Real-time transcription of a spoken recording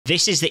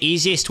This is the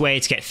easiest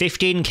way to get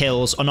 15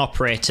 kills on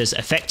operators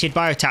affected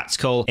by a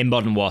tactical in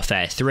Modern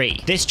Warfare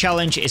 3. This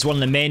challenge is one of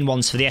the main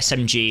ones for the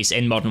SMGs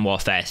in Modern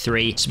Warfare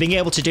 3, so being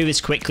able to do this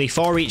quickly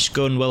for each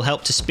gun will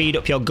help to speed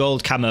up your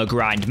gold camo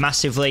grind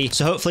massively,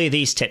 so hopefully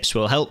these tips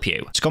will help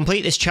you. To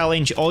complete this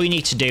challenge, all you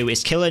need to do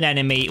is kill an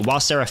enemy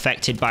whilst they're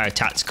affected by a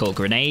tactical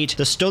grenade.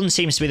 The stun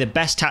seems to be the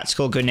best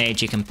tactical grenade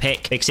you can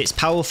pick because it's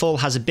powerful,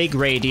 has a big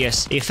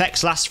radius, the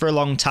effects last for a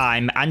long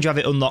time, and you have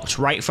it unlocked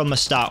right from the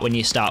start when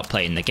you start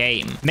playing the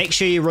game. Make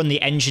sure you run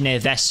the engineer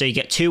vest so you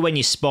get 2 when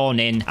you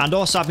spawn in, and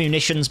also have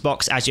munitions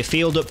box as your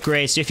field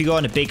upgrade, so if you go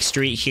on a big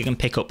streak you can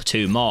pick up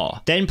 2 more.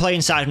 Then play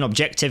inside an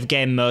objective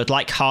game mode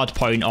like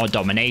hardpoint or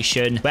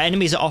domination, where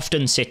enemies are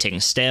often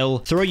sitting still.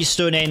 Throw your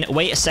stun in,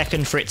 wait a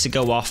second for it to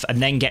go off,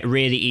 and then get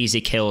really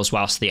easy kills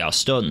whilst they are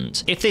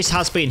stunned. If this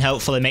has been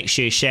helpful, then make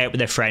sure you share it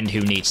with a friend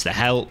who needs the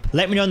help.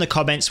 Let me know in the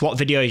comments what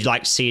video you'd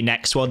like to see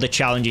next, what other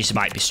challenges you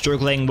might be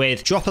struggling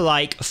with. Drop a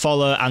like,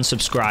 follow and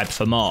subscribe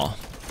for more.